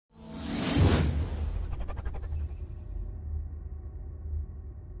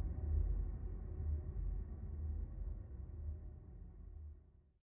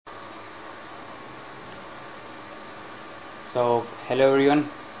So hello everyone,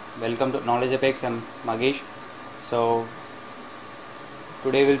 welcome to Knowledge Apex. I'm Magesh. So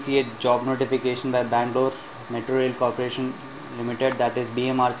today we'll see a job notification by Bangalore Metro Rail Corporation Limited, that is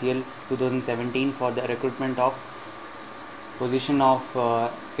BMRCL 2017, for the recruitment of position of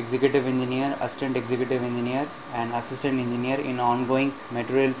executive engineer, assistant executive engineer and assistant engineer in ongoing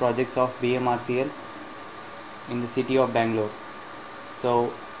metro rail projects of BMRCL in the city of Bangalore.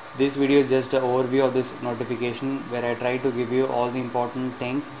 So this video is just an overview of this notification where I try to give you all the important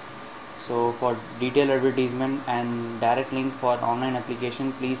things. So for detailed advertisement and direct link for online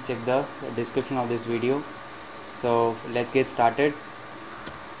application, please check the description of this video. So let's get started.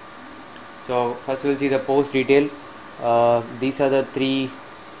 So first we'll see the post detail. These are the three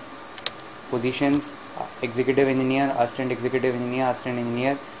positions: executive engineer, assistant executive engineer, assistant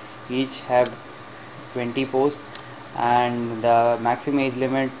engineer. Each have 20 posts, and the maximum age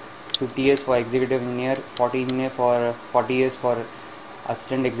limit 50 years for executive engineer, 40 years for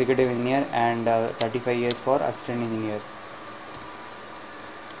assistant executive engineer, and 35 years for assistant engineer.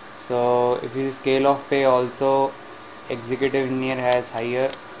 So if you scale of pay also, executive engineer has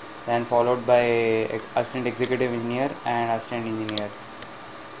higher, then followed by assistant executive engineer and assistant engineer.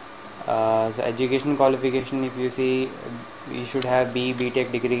 So education qualification, if you see, you should have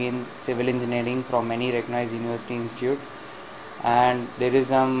BTech degree in civil engineering from any recognized university institute, and there is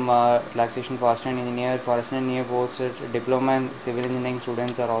some relaxation for assistant engineer. For assistant engineer post, diploma in civil engineering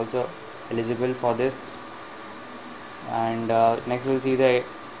students are also eligible for this. And next we'll see the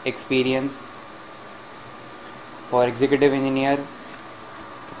experience. For executive engineer,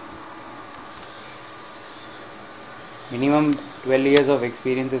 minimum 12 years of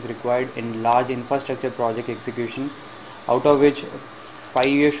experience is required in large infrastructure project execution, out of which 5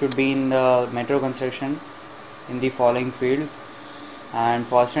 years should be in the metro construction in the following fields. And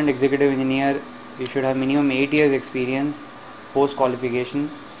for assistant executive engineer, you should have minimum 8 years experience post qualification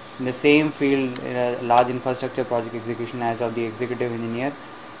in the same field, large infrastructure project execution, as of the executive engineer,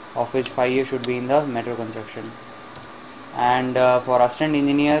 of which 5 years should be in the metro construction. And for assistant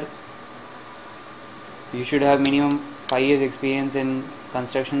engineer, you should have minimum 5 years experience in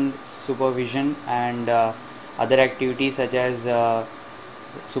construction supervision and other activities such as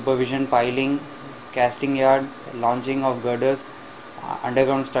supervision, piling, casting yard, launching of girders,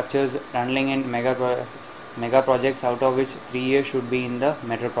 underground structures, tunneling in mega projects, out of which 3 years should be in the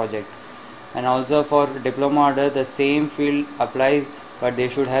metro project. And also for diploma order, the same field applies, but they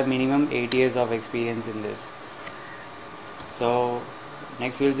should have minimum 8 years of experience in this. So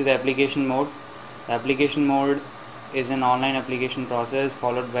next we'll see the application mode. The application mode is an online application process,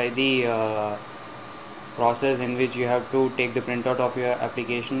 followed by the process in which you have to take the printout of your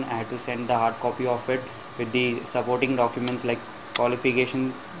application and have to send the hard copy of it with the supporting documents like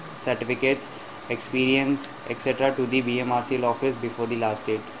qualification certificates, experience, etc. to the BMRCL office before the last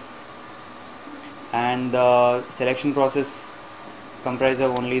date. And the selection process comprises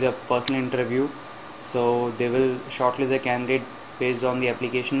of only the personal interview. So they will shortlist a candidate based on the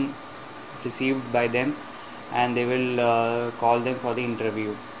application received by them, and they will call them for the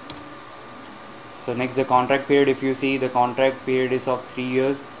interview. So next, the contract period. If you see, the contract period is of 3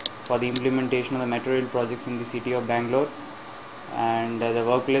 years for the implementation of the metro rail projects in the city of Bangalore, and the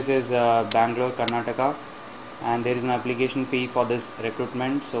workplace is Bangalore, Karnataka, and there is an application fee for this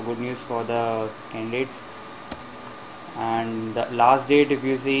recruitment. So good news for the candidates. And the last date, if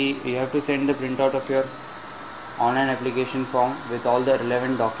you see, you have to send the printout of your online application form with all the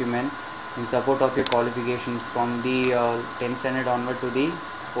relevant documents in support of your qualifications from the 10th standard onward to the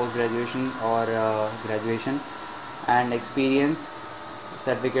post graduation or graduation, and experience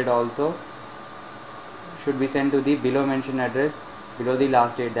certificate also should be sent to the below mentioned address below the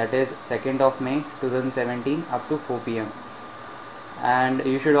last date, that is 2nd of May 2017 up to 4 p.m. And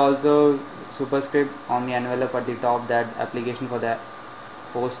you should also superscript on the envelope at the top that application for the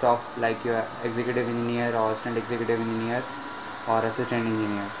post of like your executive engineer or assistant executive engineer or assistant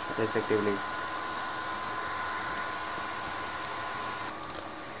engineer respectively.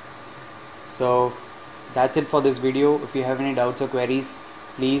 So that's it for this video. If you have any doubts or queries,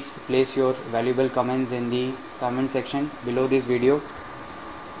 please place your valuable comments in the comment section below this video.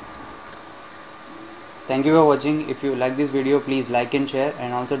 Thank you for watching. If you like this video, please like and share,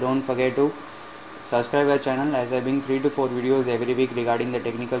 and also don't forget to subscribe our channel, as I bring 3 to 4 videos every week regarding the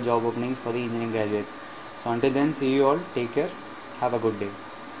technical job openings for the engineering graduates. So until then, see you all, take care, have a good day.